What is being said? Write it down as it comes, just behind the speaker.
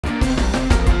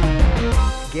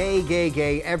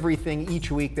Gay, everything. Each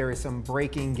week there is some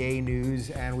breaking gay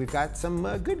news, and we've got some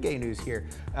good gay news here.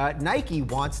 Nike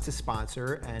wants to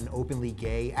sponsor an openly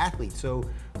gay athlete. So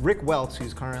Rick Welts,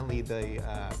 who's currently the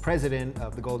president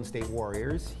of the Golden State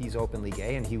Warriors, he's openly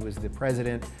gay, and he was the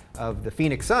president of the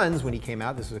Phoenix Suns when he came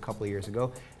out. This was a couple of years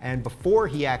ago. And before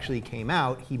he actually came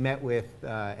out, he met with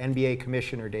NBA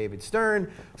Commissioner David Stern,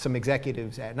 some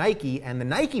executives at Nike, and the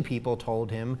Nike people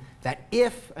told him that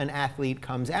if an athlete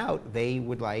comes out, they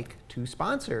would like to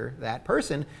sponsor that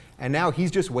person. And now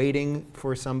he's just waiting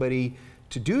for somebody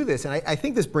to do this. And I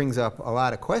think this brings up a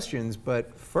lot of questions,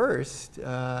 but first,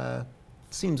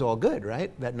 seems all good,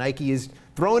 right? That Nike is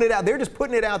throwing it out. They're just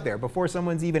putting it out there before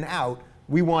someone's even out.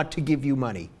 We want to give you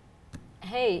money.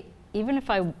 Hey, even if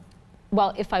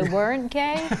if I weren't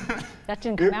gay, that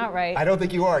didn't come out right. I don't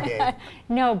think you are gay.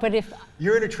 No, but if...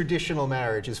 You're in a traditional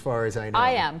marriage as far as I know.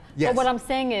 I am. Yes. But what I'm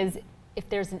saying is, if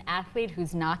there's an athlete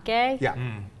who's not gay, yeah.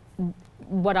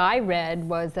 What I read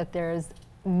was that there's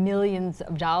millions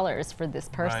of dollars for this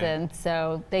person, right.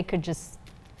 So they could just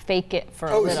fake it for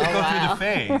a little while. Go through the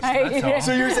phase. Right? That's all.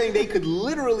 So you're saying they could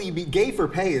literally be gay for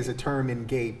pay is a term in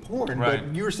gay porn, right.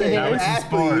 But you're saying now it's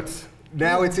athletes.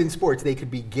 Now it's in sports. They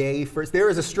could be gay first. There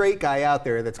is a straight guy out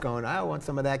there that's going, I want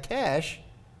some of that cash.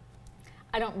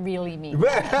 I don't really mean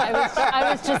that.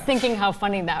 I was just thinking how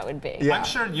funny that would be. Yeah. I'm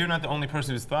sure you're not the only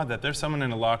person who's thought that. There's someone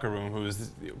in a locker room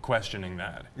who's questioning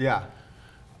that. Yeah.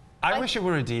 I wish it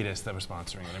were Adidas that were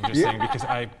sponsoring it. I'm just saying because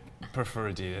I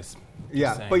prefer Adidas.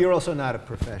 Yeah, but you're also not a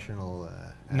professional.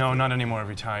 No, not anymore.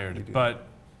 Retired. But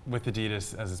with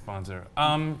Adidas as a sponsor.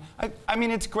 I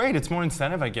mean, it's great. It's more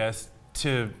incentive, I guess,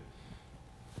 to...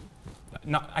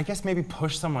 I guess maybe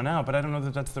push someone out, but I don't know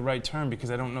that that's the right term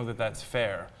because I don't know that that's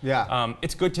fair. Yeah.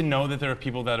 It's good to know that there are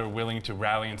people that are willing to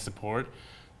rally and support,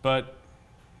 but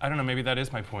I don't know, maybe that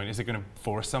is my point. Is it going to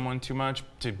force someone too much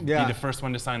to be the first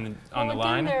one to sign on the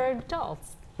line? They're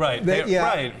adults. Right.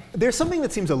 Right. There's something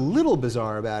that seems a little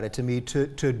bizarre about it to me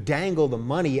to dangle the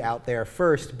money out there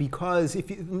first because if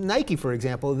Nike, for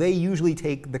example, they usually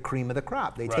take the cream of the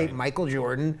crop. They take Michael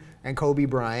Jordan and Kobe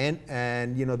Bryant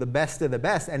and the best of the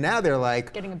best, and now they're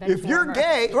like, if you're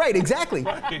gay, right? Exactly.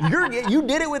 You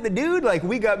did it with the dude. Like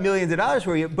we got millions of dollars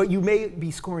for you, but you may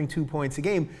be scoring 2 points a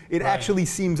game. It actually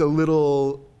seems a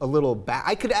little bad.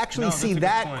 I could actually see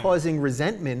that causing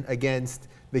resentment against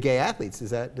the gay athletes.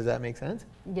 Does that make sense?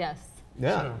 Yes.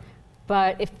 Yeah. Sure.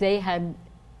 But if they had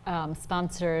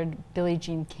sponsored Billie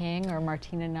Jean King or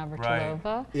Martina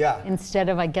Navratilova, instead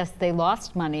of, I guess they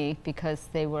lost money because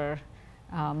they were...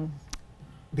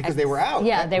 because they were out.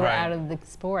 Yeah, they were out of the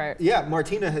sport. Yeah,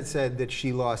 Martina had said that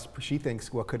she lost, she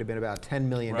thinks, what could have been about $10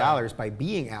 million by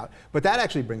being out. But that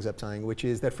actually brings up something, which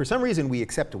is that for some reason we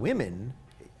accept women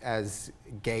as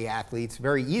gay athletes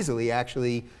very easily.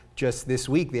 Actually, just this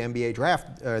week, the NBA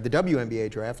draft, the WNBA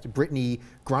draft, Brittany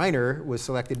Griner was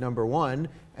selected #1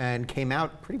 and came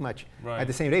out pretty much at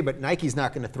the same day. But Nike's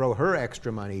not going to throw her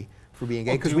extra money for being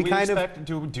gay because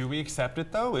do we accept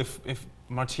it though? If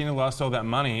Martina lost all that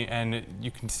money and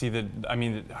you can see that, I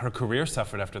mean, her career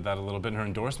suffered after that a little bit and her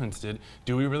endorsements did,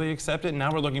 do we really accept it?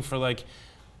 Now we're looking for like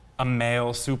a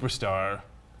male superstar,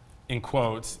 in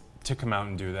quotes, to come out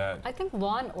and do that. I think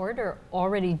Law and Order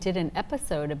already did an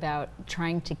episode about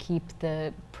trying to keep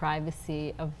the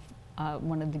privacy of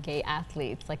one of the gay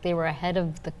athletes. Like they were ahead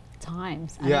of the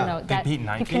times. I don't know. They beat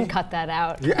Nike? You can cut that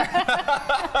out. Yeah.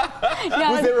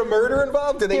 Was there a murder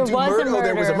involved? Did they do murder? Oh,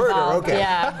 there was a murder. Involved, okay.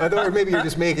 Yeah. I thought maybe you're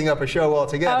just making up a show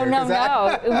altogether. Oh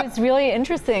no. It was really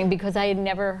interesting because I had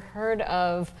never heard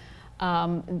of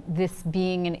this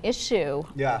being an issue.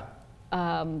 Yeah.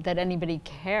 That anybody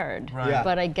cared. Right. Yeah.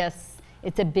 But I guess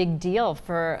it's a big deal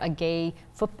for a gay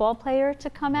football player to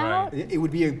come out. It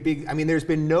would be a big, I mean, there's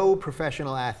been no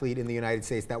professional athlete in the United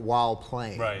States that while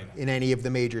playing in any of the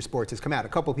major sports has come out. A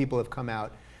couple people have come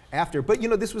out after. But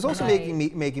this was also making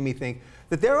me think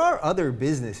that there are other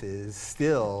businesses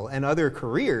still and other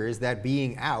careers that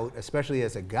being out, especially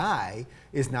as a guy,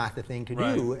 is not the thing to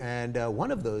do. And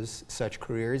one of those such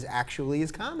careers actually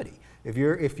is comedy. If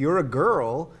you're a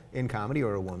girl in comedy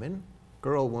or a woman,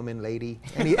 girl, woman, lady,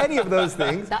 any of those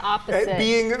things. The opposite.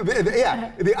 Being,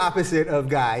 the opposite of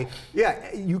guy.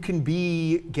 Yeah, you can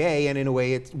be gay, and in a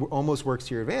way it almost works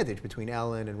to your advantage between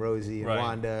Ellen and Rosie and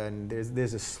Wanda, and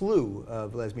there's a slew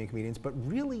of lesbian comedians, but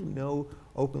really no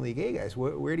openly gay guys.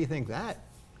 Where do you think that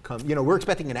comes? We're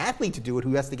expecting an athlete to do it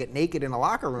who has to get naked in a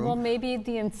locker room. Well, maybe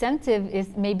the incentive is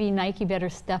maybe Nike better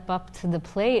step up to the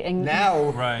plate and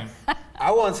now. I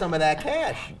want some of that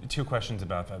cash. 2 questions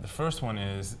about that. The first one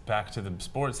is back to the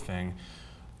sports thing.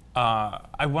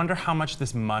 I wonder how much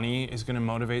this money is going to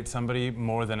motivate somebody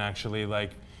more than actually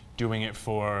like doing it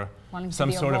for Wanting to some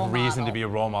be a sort role of reason to model. be a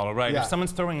role model, right? Yeah. If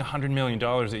someone's throwing $100 million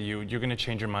at you, you're going to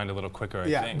change your mind a little quicker, I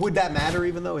think. Would that matter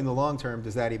even though in the long term?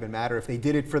 Does that even matter if they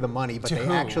did it for the money, but To they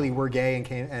who? actually were gay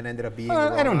and ended up being? A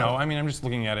role I don't know. model? I mean, I'm just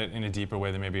looking at it in a deeper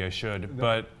way than maybe I should,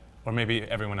 but. Or maybe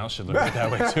everyone else should look at it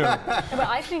that way too. Yeah, but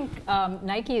I think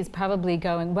Nike is probably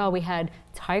going, well, we had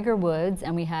Tiger Woods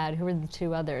and we had, who were the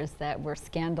two others that were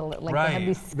scandal, like they had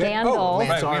these scandals.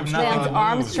 Lance Armstrong. Lance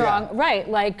Armstrong, Yeah. right,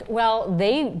 like, well,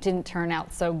 they didn't turn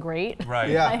out so great.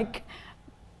 Right. Yeah. Like,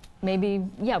 maybe,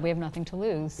 yeah, we have nothing to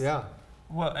lose. Yeah.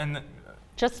 Well, and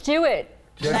Just do it.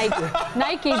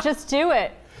 Nike, just do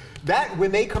it. That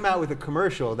when they come out with a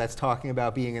commercial that's talking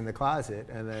about being in the closet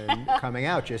and then coming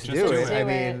out, just do do it. it. I Do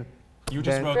mean, you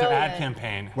just then- wrote their ad Brilliant.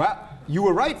 campaign. well, you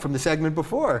were right from the segment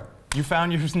before. You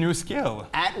found your new skill.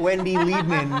 At Wendy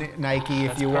Liebman, Nike,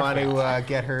 if you want to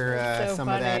get her So some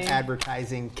of that funny.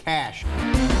 advertising cash.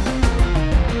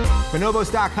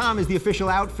 Bonobos.com is the official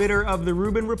outfitter of the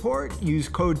Rubin Report. Use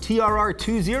code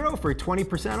TRR20 for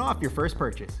 20% off your first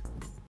purchase.